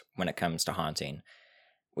different when it comes to haunting,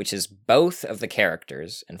 which is both of the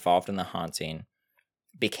characters involved in the haunting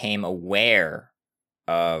became aware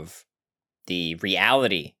of the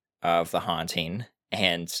reality of the haunting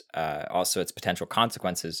and also its potential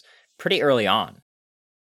consequences pretty early on.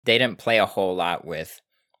 They didn't play a whole lot with,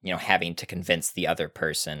 having to convince the other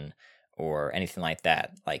person or anything like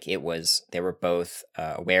that. Like they were both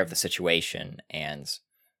aware of the situation and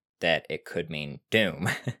that it could mean doom.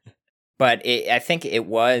 But I think it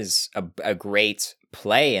was a great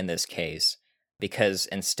play in this case because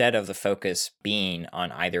instead of the focus being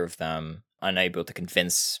on either of them unable to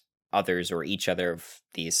convince others or each other of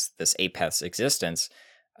this apeth's existence,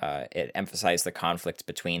 it emphasized the conflict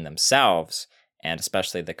between themselves and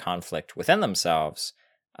especially the conflict within themselves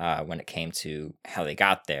when it came to how they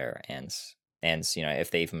got there and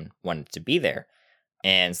if they even wanted to be there.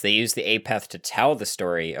 And they used the apeth to tell the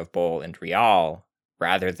story of Bol and Rial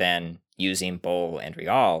rather than using Bol and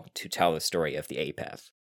Rial to tell the story of the apeth.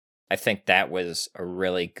 I think that was a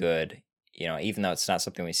really good, even though it's not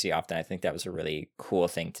something we see often, I think that was a really cool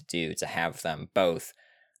thing to do, to have them both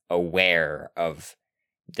aware of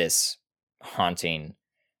this haunting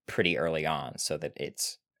pretty early on so that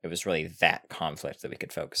it was really that conflict that we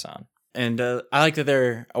could focus on. And I like that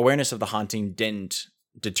their awareness of the haunting didn't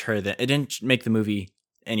deter them. It didn't make the movie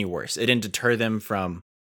any worse. It didn't deter them from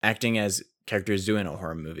acting as characters do in a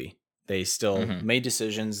horror movie. They still made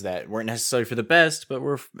decisions that weren't necessarily for the best, but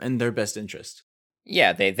were in their best interest.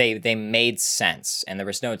 Yeah, they made sense, and there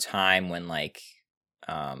was no time when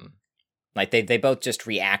they both just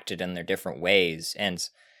reacted in their different ways. And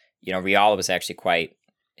Rial was actually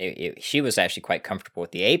she was actually quite comfortable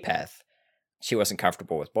with the apeth. She wasn't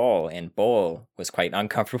comfortable with Bol, and Bol was quite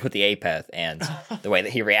uncomfortable with the apeth. And the way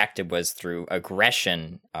that he reacted was through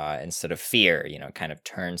aggression instead of fear. Kind of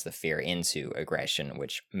turns the fear into aggression,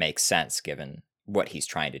 which makes sense given what he's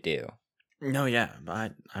trying to do. No, yeah,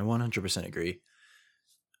 I 100% agree.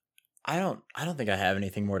 I don't think I have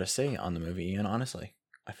anything more to say on the movie, and honestly,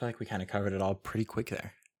 I feel like we kind of covered it all pretty quick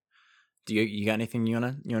there. Do you got anything you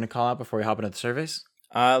wanna call out before we hop into the surveys?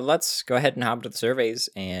 Let's go ahead and hop into the surveys,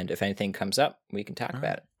 and if anything comes up, we can talk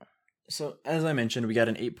about it. So, as I mentioned, we got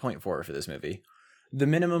an 8.4 for this movie. The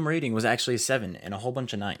minimum rating was actually a 7 and a whole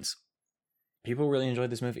bunch of 9s. People really enjoyed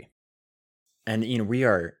this movie. And, we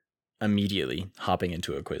are immediately hopping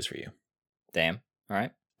into a quiz for you. Damn. All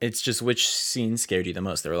right. It's just which scene scared you the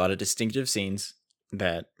most. There were a lot of distinctive scenes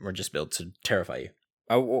that were just built to terrify you.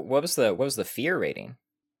 Oh, what was the fear rating?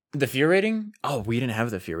 The fear rating? Oh, we didn't have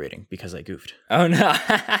the fear rating because I goofed. Oh, no.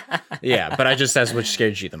 Yeah, but I just asked which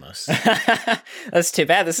scared you the most. That's too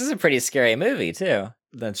bad. This is a pretty scary movie, too.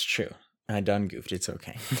 That's true. I done goofed. It's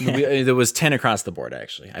okay. There was 10 across the board,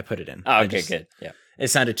 actually. I put it in. Oh, okay, good. Yeah. It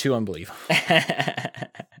sounded too unbelievable.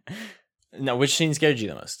 Now, which scene scared you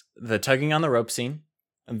the most? The tugging on the rope scene,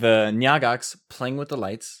 the Nyagax playing with the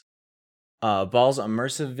lights, Bol's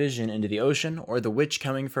immersive vision into the ocean, or the witch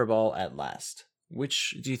coming for Bol at last?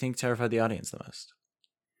 Which do you think terrified the audience the most?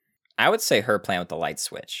 I would say her playing with the light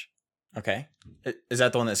switch. Okay. Is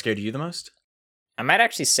that the one that scared you the most? I might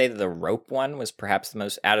actually say that the rope one was perhaps the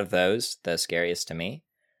most, out of those, the scariest to me,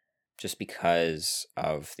 just because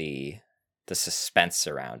of the suspense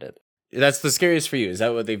around it. That's the scariest for you. Is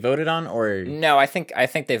that what they voted on, or no? I think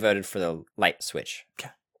they voted for the light switch. Okay.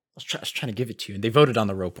 I was trying to give it to you, and they voted on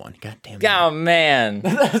the rope one. God damn it! Oh man!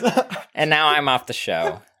 And now I'm off the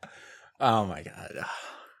show. Oh my god,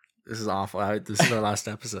 this is awful. This is our last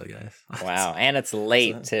episode, guys. Wow, and it's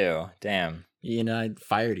late too. Damn. You and I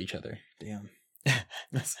fired each other. Damn.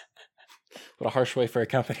 What a harsh way for a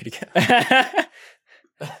company to get.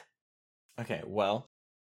 Okay, well.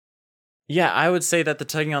 Yeah, I would say that the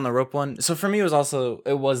tugging on the rope one. So for me, it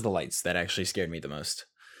was the lights that actually scared me the most.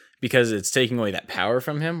 Because it's taking away that power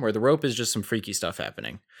from him, where the rope is just some freaky stuff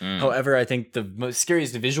happening. However, I think the most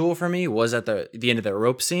scariest visual for me was at the end of that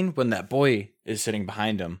rope scene when that boy is sitting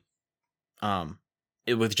behind him,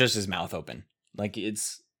 with just his mouth open. Like,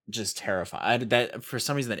 it's just terrifying. That for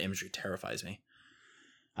some reason, that imagery terrifies me.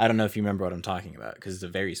 I don't know if you remember what I'm talking about, because it's a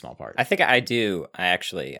very small part. I think I do,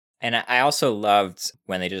 actually. And I also loved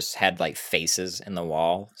when they just had, like, faces in the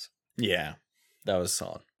walls. Yeah, that was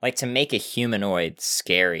solid. Like, to make a humanoid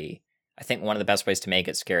scary, I think one of the best ways to make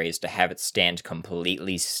it scary is to have it stand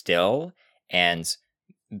completely still and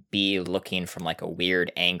be looking from, like, a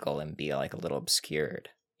weird angle and be, like, a little obscured.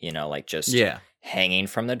 You know, like, just hanging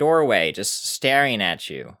from the doorway, just staring at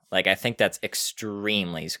you. Like, I think that's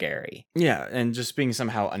extremely scary. Yeah, and just being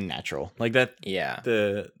somehow unnatural. Like, that. Yeah.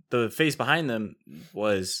 The face behind them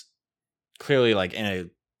was clearly, like, in a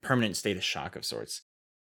permanent state of shock of sorts.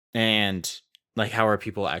 And... like, how are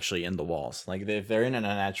people actually in the walls? Like, if they're in an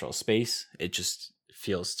unnatural space, it just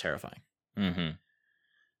feels terrifying.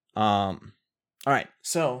 All right.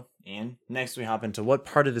 So, Ian, next we hop into what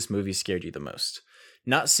part of this movie scared you the most?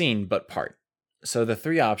 Not scene, but part. So the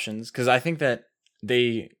three options, because I think that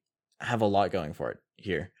they have a lot going for it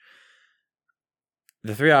here.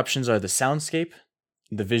 The three options are the soundscape,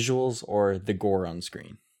 the visuals, or the gore on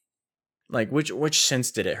screen. Like, which sense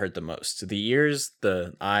did it hurt the most? The ears,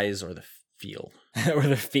 the eyes, or the feel? Or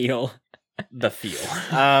the feel. The feel.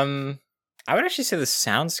 I would actually say the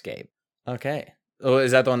soundscape. Okay. Oh,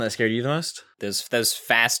 is that the one that scared you the most? Those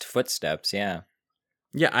fast footsteps, yeah.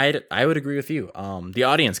 Yeah, I would agree with you. The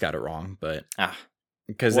audience got it wrong, but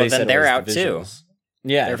because well, they then said they're it was out the too. visuals.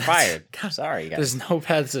 Yeah, they're fired. God, sorry, guys. There's no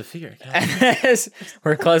paths of fear.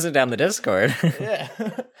 We're closing down the Discord. Yeah.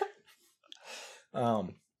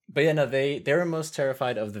 But yeah, no, they were most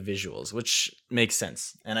terrified of the visuals, which makes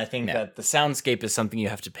sense. And I think that the soundscape is something you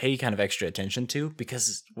have to pay kind of extra attention to,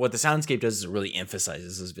 because what the soundscape does is it really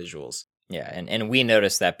emphasizes those visuals. Yeah, and we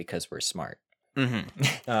notice that because we're smart.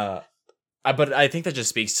 But I think that just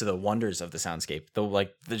speaks to the wonders of the soundscape.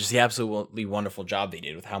 Just the absolutely wonderful job they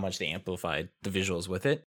did with how much they amplified the visuals with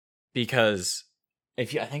it. Because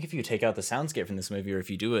if you take out the soundscape from this movie, or if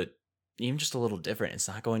you do it even just a little different, it's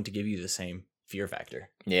not going to give you the same fear factor.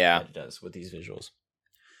 Yeah, that it does with these visuals.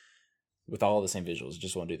 With all the same visuals, it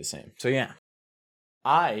just won't do the same. So yeah,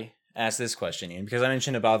 I asked this question, Ian, because I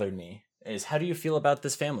mentioned it bothered me. Is how do you feel about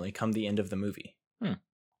this family come the end of the movie?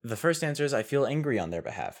 The first answer is I feel angry on their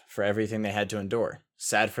behalf for everything they had to endure,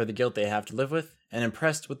 sad for the guilt they have to live with, and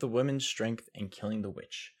impressed with the women's strength in killing the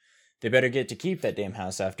witch. They better get to keep that damn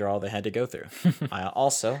house after all they had to go through.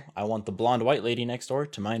 I want the blonde white lady next door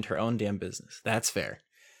to mind her own damn business. That's fair.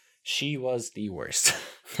 She was the worst.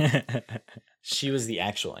 She was the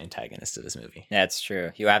actual antagonist of this movie. That's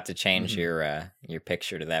true. You have to change your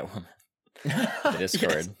picture to that woman. The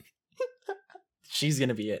Discord. She's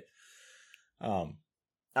gonna be it.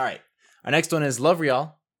 All right. Our next one is Love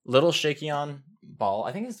Rial, little shaky on Ball.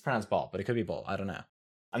 I think it's pronounced Ball, but it could be Ball. I don't know.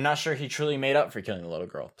 I'm not sure he truly made up for killing the little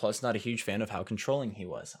girl. Plus, not a huge fan of how controlling he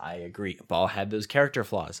was. I agree. Ball had those character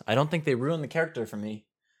flaws. I don't think they ruined the character for me.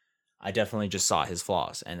 I definitely just saw his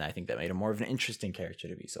flaws, and I think that made him more of an interesting character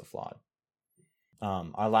to be so flawed.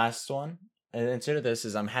 Our last one, and answer to this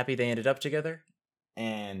is I'm happy they ended up together,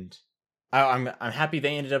 and I'm happy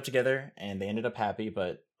they ended up together, and they ended up happy,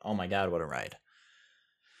 but oh my god, what a ride.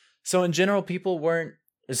 So in general,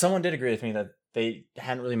 someone did agree with me that they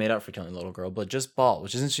hadn't really made up for killing the little girl, but just Ball,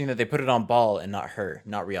 which is interesting that they put it on Ball and not her,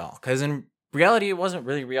 not Rial. Because in reality, it wasn't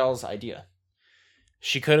really Rial's idea.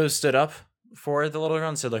 She could have stood up for the little girl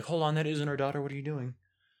and said, like, hold on, that isn't her daughter, what are you doing?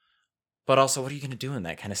 But also, what are you going to do in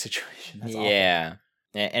that kind of situation? That's yeah.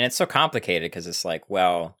 Awful. And it's so complicated because it's like,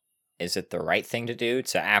 well, is it the right thing to do?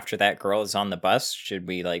 So after that girl is on the bus, should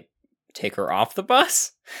we, like, take her off the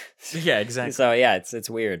bus? Yeah, exactly. So yeah, it's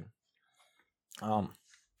weird. So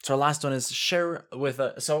our last one is share with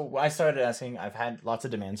so I started asking, I've had lots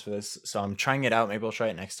of demands for this, so I'm trying it out. Maybe I'll try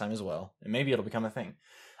it next time as well, and maybe it'll become a thing.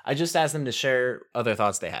 I just asked them to share other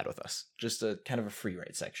thoughts they had with us, just a kind of a free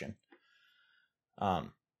write section.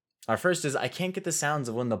 Our first is I can't get the sounds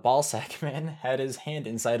of when the ball sack man had his hand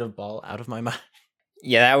inside of Ball out of my mind.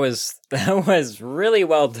 Yeah, that was really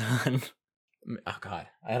well done. Oh god,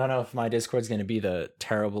 I don't know if my Discord's going to be the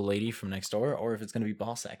terrible lady from next door or if it's going to be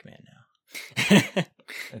Ball sack man now.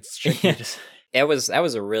 It's tricky. Yeah. That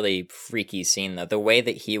was a really freaky scene though. The way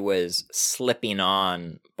that he was slipping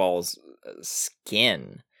on Ball's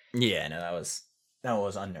skin. Yeah, no, that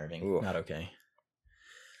was unnerving. Ooh. Not okay.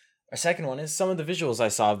 Our second one is some of the visuals I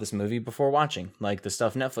saw of this movie before watching, like the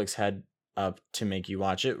stuff Netflix had up to make you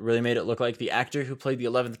watch it, really made it look like the actor who played the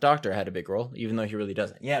 11th Doctor had a big role, even though he really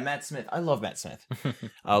doesn't. Yeah, Matt Smith. I love Matt Smith.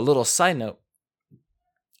 A little side note.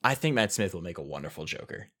 I think Matt Smith will make a wonderful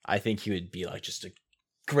Joker. I think he would be like just a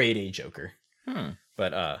grade A Joker.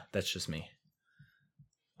 But that's just me.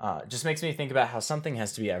 Just makes me think about how something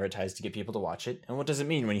has to be advertised to get people to watch it, and what does it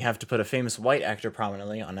mean when you have to put a famous white actor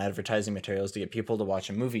prominently on advertising materials to get people to watch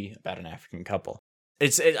a movie about an African couple. I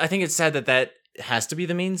think it's sad that has to be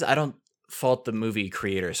the means. I don't fault the movie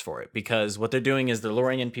creators for it, because what they're doing is they're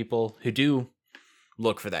luring in people who do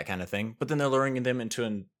look for that kind of thing, but then they're luring them into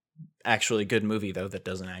an actually good movie, though, that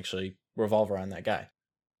doesn't actually revolve around that guy.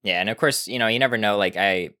 Yeah, and of course, you never know,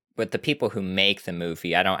 with the people who make the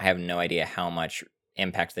movie, I have no idea how much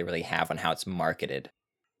impact they really have on how it's marketed.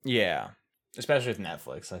 Yeah, especially with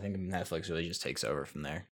Netflix. I think Netflix really just takes over from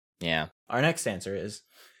there. Yeah. Our next answer is,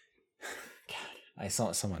 God, I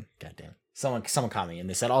saw someone caught me and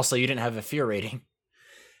they said, also, you didn't have a fear rating.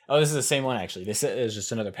 Oh, this is the same one, actually. They said it was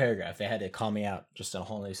just another paragraph. They had to call me out just in a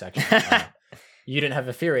whole new section. You didn't have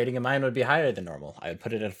a fear rating, and mine would be higher than normal. I would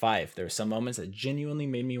put it at 5. There were some moments that genuinely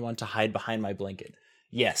made me want to hide behind my blanket.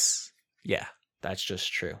 Yes. Yeah, that's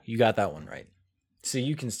just true. You got that one right. So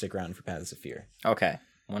you can stick around for Paths of Fear. Okay.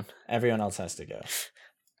 Everyone else has to go.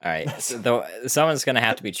 All right. So someone's going to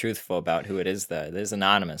have to be truthful about who it is, though. It is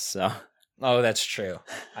anonymous, so. Oh, that's true.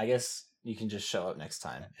 I guess you can just show up next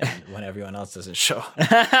time. And when everyone else doesn't show up,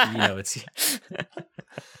 it's you.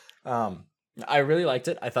 I really liked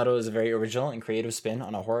it. I thought it was a very original and creative spin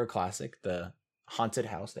on a horror classic, The Haunted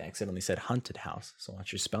House. They accidentally said Hunted House, so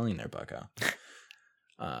watch your spelling there, bucko.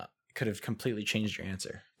 Could have completely changed your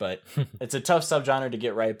answer, but it's a tough subgenre to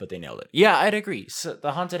get right, but they nailed it. Yeah, I'd agree. So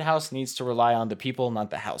the haunted house needs to rely on the people, not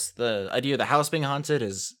the house. The idea of the house being haunted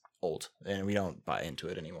is old, and we don't buy into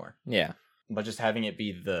it anymore. Yeah. But just having it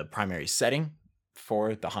be the primary setting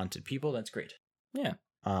for the haunted people, that's great. Yeah.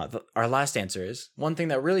 Our last answer is, one thing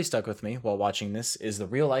that really stuck with me while watching this is the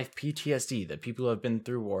real-life PTSD that people who have been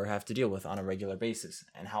through war have to deal with on a regular basis,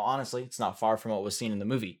 and how honestly, it's not far from what was seen in the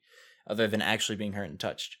movie, other than actually being hurt and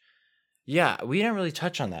touched. Yeah, we didn't really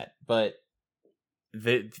touch on that, but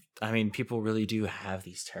people really do have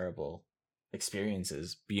these terrible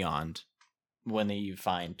experiences beyond when they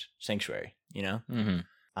find sanctuary, Mm-hmm.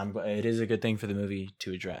 It is a good thing for the movie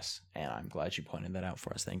to address, and I'm glad you pointed that out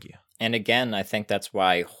for us. Thank you. And again, I think that's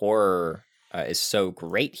why horror is so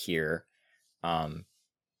great here,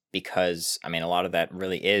 because, a lot of that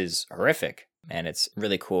really is horrific, and it's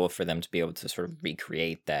really cool for them to be able to sort of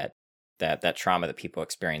recreate that trauma that people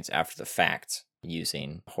experience after the fact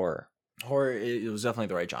using horror. Horror, it was definitely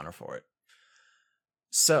the right genre for it.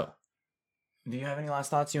 So, do you have any last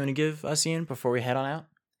thoughts you want to give us, Ian, before we head on out?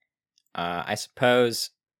 I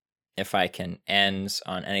suppose if I can end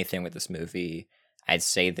on anything with this movie, I'd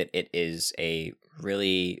say that it is a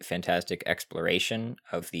really fantastic exploration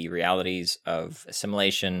of the realities of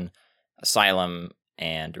assimilation, asylum,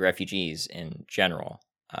 and refugees in general,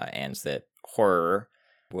 and that horror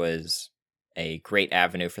was a great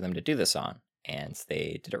avenue for them to do this on, and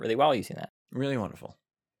they did it really well using that. Really wonderful.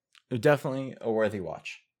 Definitely a worthy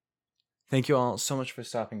watch. Thank you all so much for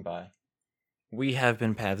stopping by. We have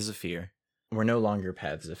been Paths of Fear. We're no longer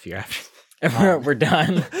Paths of Fear after we're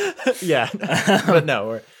done. Yeah, but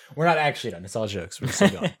no, we're not actually done. It's all jokes. We're still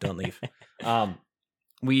going. Don't leave.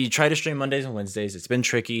 We try to stream Mondays and Wednesdays. It's been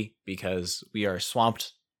tricky because we are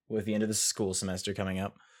swamped with the end of the school semester coming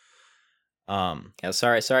up. Yeah,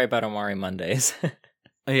 sorry about Omari Mondays.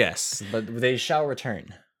 Yes, but they shall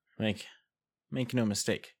return. Make no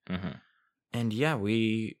mistake. Mm-hmm. And yeah,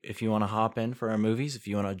 if you want to hop in for our movies, if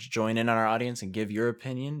you want to join in on our audience and give your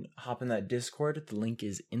opinion, hop in that Discord. The link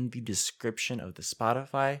is in the description of the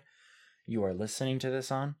Spotify you are listening to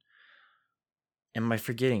this on. Am I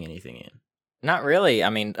forgetting anything, Ian? Not really. I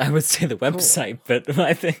would say the website, but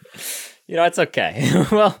I think, it's okay.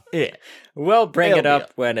 Well, yeah, we'll bring it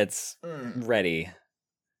up when it's ready.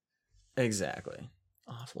 Exactly.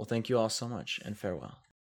 Awesome. Well, thank you all so much, and farewell.